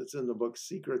wrote that's in the book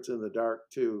Secrets in the Dark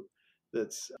too.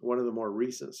 That's one of the more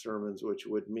recent sermons, which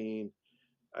would mean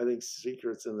I think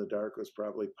Secrets in the Dark was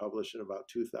probably published in about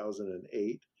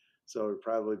 2008. So it would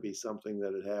probably be something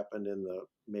that had happened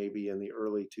maybe in the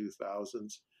early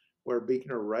 2000s, where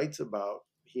Buechner writes about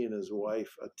he and his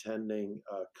wife attending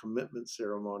a commitment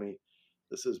ceremony.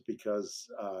 This is because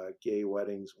gay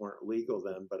weddings weren't legal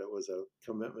then, but it was a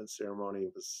commitment ceremony.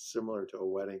 It was similar to a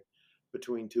wedding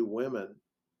between two women.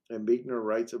 And Buechner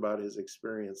writes about his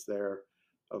experience there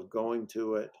of going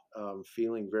to it,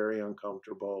 feeling very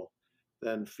uncomfortable,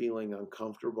 then feeling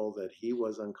uncomfortable that he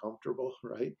was uncomfortable,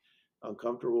 right?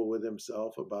 Uncomfortable with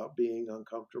himself about being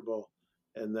uncomfortable,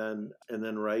 and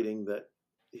then writing that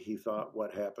he thought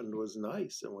what happened was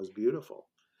nice and was beautiful.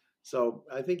 So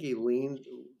I think he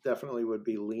definitely would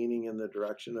be leaning in the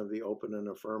direction of the open and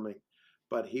affirming.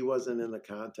 but he wasn't in the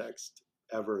context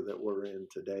ever that we're in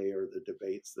today or the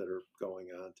debates that are going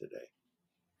on today.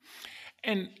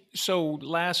 And so,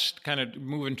 last kind of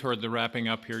moving toward the wrapping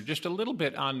up here, just a little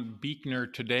bit on Buechner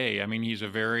today. I mean, he's a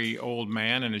very old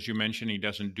man, and as you mentioned, he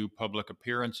doesn't do public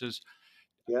appearances.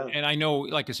 Yeah. And I know,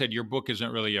 like I said, your book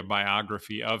isn't really a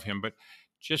biography of him, but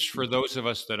just for those of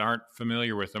us that aren't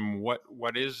familiar with him, what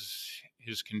is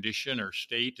his condition or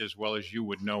state, as well as you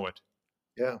would know it?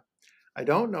 Yeah. I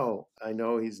don't know. I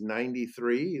know he's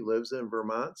 93. He lives in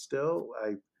Vermont still.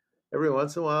 I Every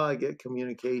once in a while I get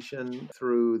communication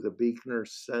through the Buechner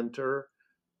Center.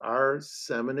 Our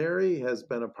seminary has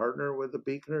been a partner with the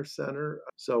Buechner Center,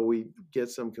 so we get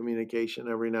some communication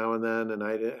every now and then. And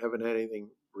haven't had anything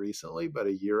recently, but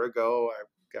a year ago I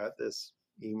got this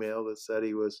email that said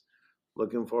he was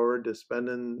looking forward to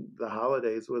spending the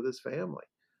holidays with his family,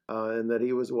 and that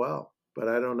he was well. But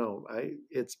I don't know.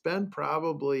 It's been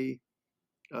probably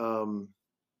um,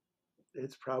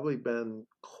 it's probably been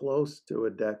close to a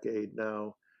decade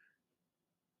now,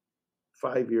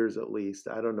 5 years at least.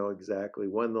 I don't know exactly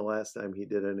when the last time he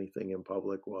did anything in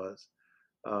public was.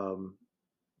 Um,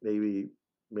 maybe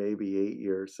maybe 8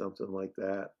 years, something like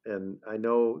that. And I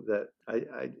know that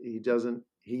he doesn't.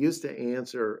 He used to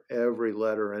answer every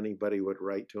letter anybody would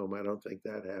write to him. I don't think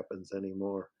that happens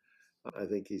anymore. I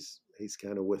think he's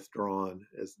kind of withdrawn,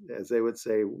 as they would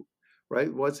say,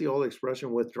 right? What's the old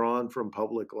expression? Withdrawn from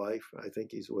public life. I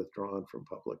think he's withdrawn from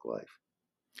public life.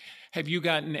 Have you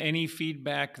gotten any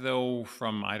feedback, though,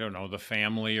 from, I don't know, the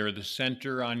family or the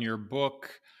center on your book?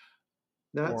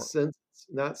 Not Or, since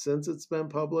not since it's been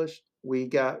published. We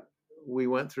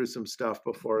went through some stuff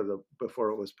before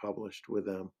it was published with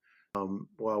them.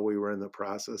 While we were in the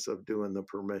process of doing the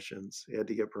permissions, you had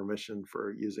to get permission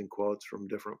for using quotes from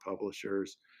different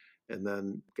publishers, and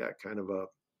then got kind of a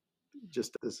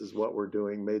just this is what we're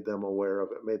doing, made them aware of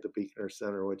it, made the Buechner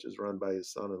Center, which is run by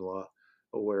his son-in-law,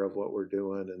 aware of what we're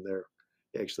doing. And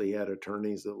they actually had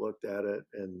attorneys that looked at it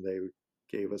and they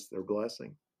gave us their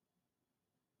blessing.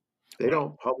 They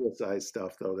well, don't publicize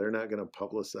stuff though. They're not going to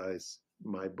publicize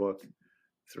my book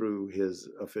through his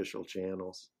official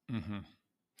channels. mhm.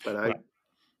 But Well,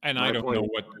 and I my don't point know is,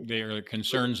 what their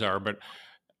concerns are, but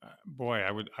boy,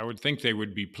 I would think they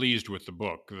would be pleased with the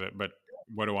book. But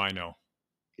what do I know?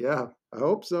 yeah, I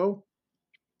hope so.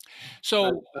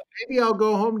 So, Maybe I'll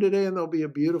go home today and there'll be a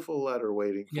beautiful letter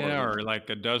waiting for yeah, me. or like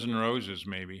a dozen roses,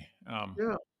 maybe.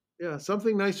 Yeah, yeah,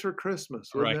 something nice for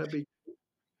Christmas. Wouldn't Right. that be?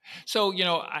 So,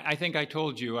 I think I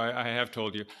told you, I have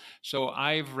told you. So,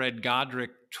 I've read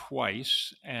Godric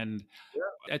twice, and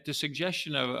at the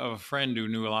suggestion of a friend who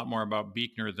knew a lot more about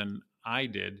Buechner than I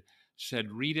did,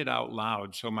 said, read it out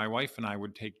loud. So, my wife and I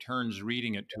would take turns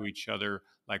reading it to each other,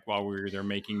 like while we were there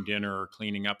making dinner or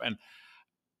cleaning up. And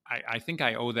I think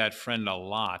I owe that friend a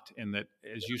lot in that,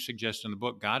 as you suggest in the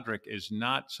book, Godric is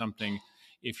not something,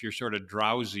 if you're sort of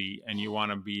drowsy and you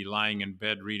want to be lying in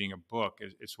bed reading a book,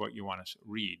 it's what you want to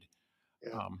read.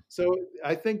 Yeah. Um, So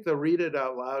I think the read it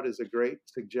out loud is a great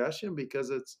suggestion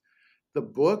because the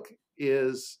book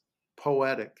is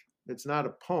poetic. It's not a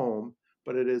poem,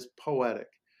 but it is poetic.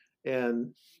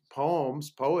 And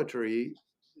poetry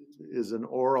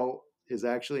is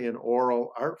actually an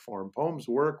oral art form. Poems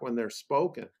work when they're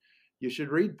spoken. You should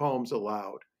read poems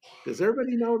aloud. Does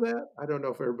everybody know that? I don't know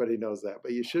if everybody knows that,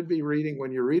 but you should be reading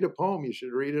when you read a poem, you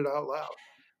should read it out loud.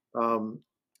 Um,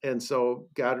 and so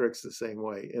Godric's the same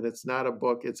way. And it's not a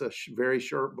book, it's a very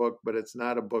short book, but it's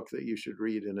not a book that you should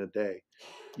read in a day.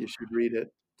 You should read it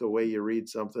the way you read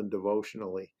something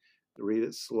devotionally. Read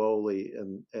it slowly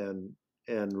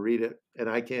and read it. And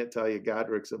I can't tell you,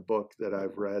 Godric's a book that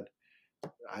I've read,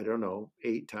 I don't know,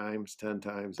 8 times, 10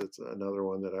 times. It's another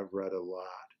one that I've read a lot.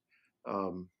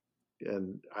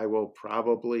 And I will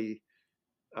probably,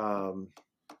 um,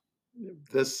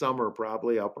 this summer,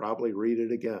 I'll probably read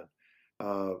it again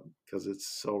because it's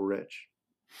so rich.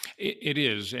 it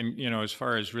is, and as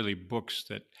far as really books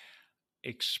that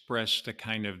express the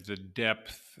kind of the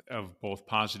depth of both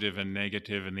positive and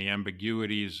negative, and the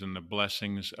ambiguities and the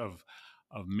blessings of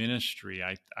ministry,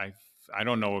 I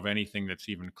don't know of anything that's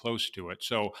even close to it.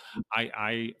 So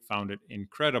I found it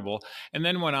incredible, and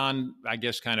then went on, I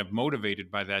guess, kind of motivated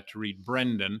by that, to read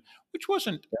Brendan, which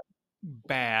wasn't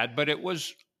bad, but it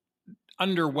was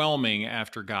underwhelming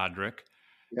after Godric.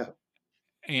 Yeah.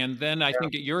 And then I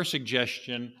think at your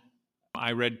suggestion,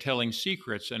 I read Telling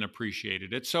Secrets and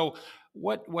appreciated it. So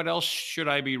what else should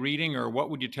I be reading, or what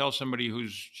would you tell somebody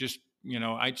who's just,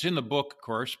 it's in the book, of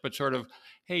course, but sort of,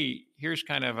 hey, here's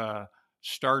kind of a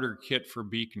starter kit for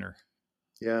Buechner.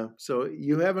 Yeah. So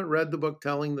you haven't read the book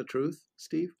Telling the Truth,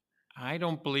 Steve? I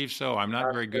don't believe so. I'm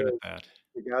not very good at that.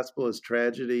 The gospel is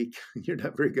tragedy. You're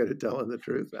not very good at telling the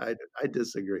truth. I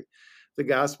disagree. The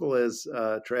gospel is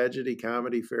tragedy,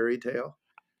 comedy, fairy tale.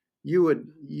 You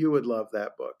would love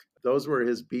that book. Those were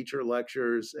his Beecher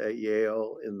lectures at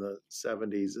Yale in the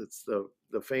 70s. It's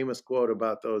the famous quote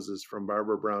about those is from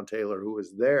Barbara Brown Taylor, who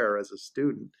was there as a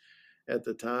student at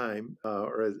the time,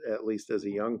 or at least as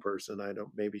a young person.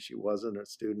 Maybe she wasn't a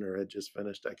student or had just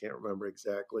finished. I can't remember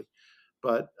exactly.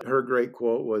 But her great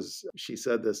quote was, she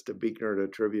said this to Buechner to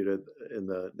tribute it in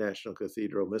the National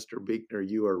Cathedral, "Mr. Buechner,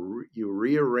 you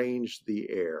rearranged the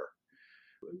air."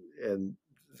 And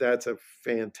that's a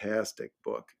fantastic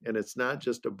book. And it's not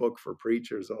just a book for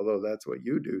preachers, although that's what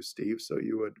you do, Steve. So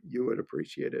you would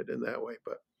appreciate it in that way.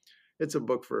 But it's a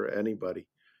book for anybody.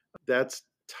 That's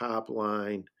top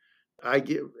line.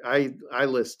 I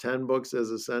list 10 books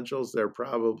as essentials. There are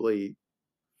probably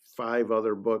 5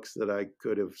 other books that I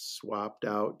could have swapped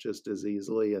out just as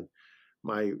easily. And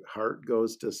my heart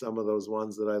goes to some of those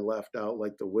ones that I left out,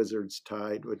 like The Wizard's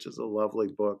Tide, which is a lovely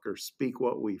book, or Speak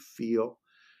What We Feel.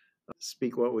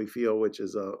 Speak What We Feel, which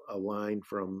is a line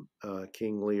from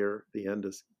King Lear, the end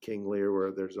of King Lear,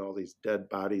 where there's all these dead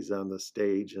bodies on the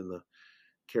stage, and the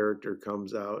character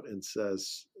comes out and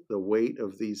says, "The weight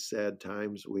of these sad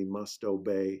times we must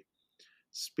obey.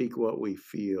 Speak what we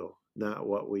feel, not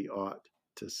what we ought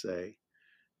to say."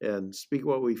 And Speak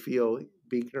What We Feel,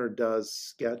 Buechner does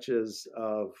sketches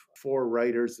of 4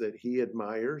 writers that he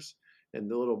admires, and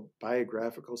the little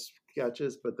biographical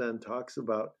sketches, but then talks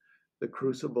about the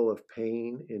crucible of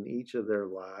pain in each of their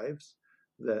lives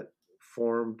that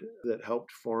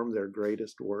helped form their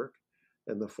greatest work.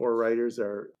 And the 4 writers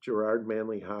are Gerard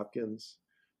Manley Hopkins,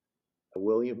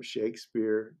 William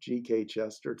Shakespeare, G.K.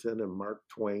 Chesterton, and Mark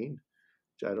Twain.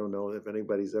 I don't know if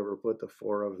anybody's ever put the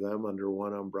 4 of them under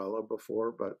one umbrella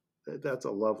before, but that's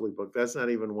a lovely book. That's not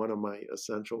even one of my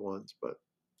essential ones, but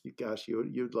gosh,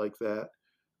 you'd like that.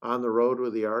 On the Road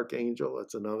with the Archangel,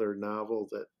 it's another novel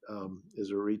that is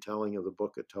a retelling of the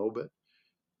Book of Tobit.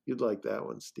 You'd like that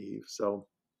one, Steve. So,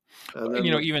 and then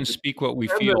even Speak What We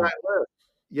Feel.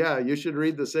 Yeah, you should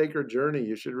read The Sacred Journey.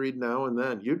 You should read Now and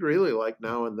Then. You'd really like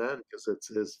Now and Then, because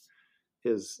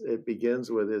it's it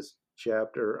begins with his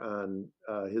chapter on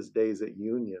his days at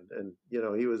Union. And,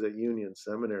 he was at Union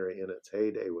Seminary in its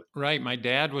heyday. Right. My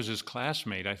dad was his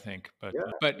classmate, I think. But,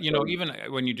 Yeah. but even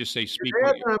when you just say Speak Your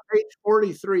dad's on page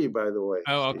 43, by the way.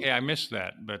 Oh, Steve. okay. I missed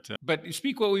that. But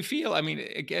Speak What We Feel. I mean,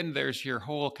 again, there's your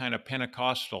whole kind of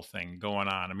Pentecostal thing going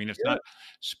on. I mean, it's not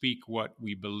speak what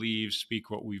we believe, speak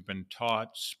what we've been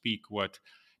taught, speak what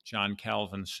John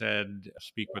Calvin said,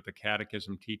 speak what the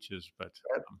Catechism teaches. But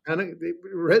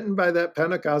written by that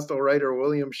Pentecostal writer,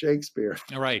 William Shakespeare.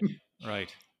 Right.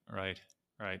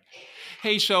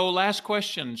 Hey, so last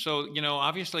question. So,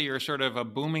 obviously you're sort of a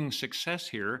booming success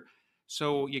here.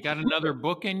 So you got another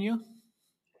book in you?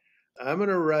 I'm going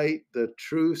to write the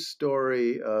true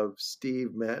story of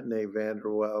Steve Matinee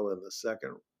Vanderwell in the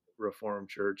Second Reformed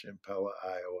Church in Pella,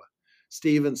 Iowa.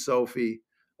 Steve and Sophie,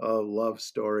 a love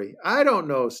story. I don't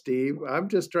know, Steve. I'm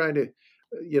just trying to,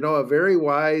 a very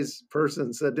wise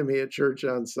person said to me at church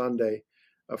on Sunday,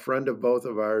 a friend of both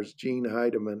of ours, Gene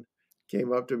Heidemann,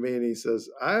 came up to me and he says,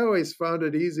 "I always found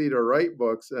it easy to write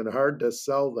books and hard to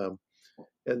sell them."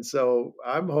 And so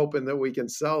I'm hoping that we can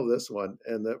sell this one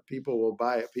and that people will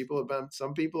buy it.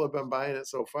 Some people have been buying it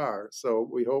so far. So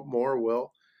we hope more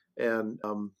will. And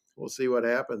we'll see what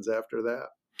happens after that.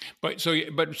 But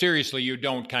seriously, you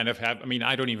don't kind of have,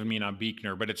 I don't even mean on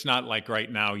Buechner, but it's not like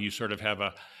right now you sort of have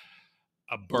a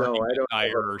burning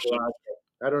desire or something.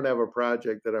 I don't have a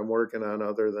project that I'm working on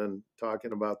other than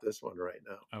talking about this one right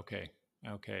now. Okay.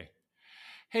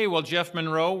 Hey, well, Jeff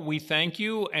Munroe, we thank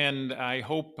you. And I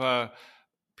hope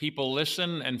people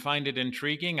listen and find it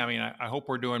intriguing. I hope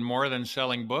we're doing more than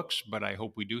selling books, but I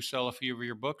hope we do sell a few of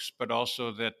your books, but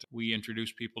also that we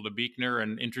introduce people to Buechner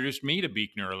and introduce me to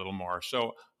Buechner a little more.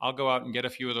 So I'll go out and get a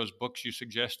few of those books you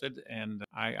suggested, and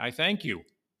I thank you.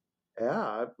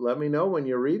 Yeah, let me know when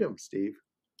you read them, Steve.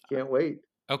 Can't wait.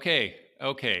 Okay.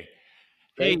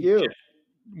 Thank you.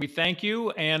 We thank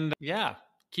you, and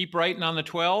keep writing on the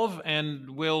 12, and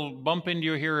we'll bump into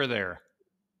you here or there.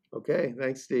 Okay,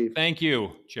 thanks, Steve. Thank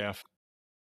you, Jeff.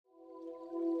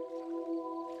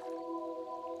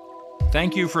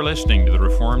 Thank you for listening to the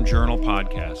Reformed Journal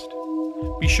podcast.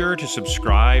 Be sure to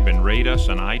subscribe and rate us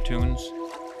on iTunes,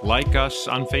 like us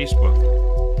on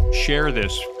Facebook, share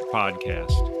this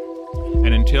podcast,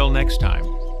 and until next time,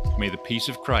 may the peace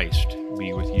of Christ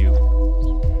be with you.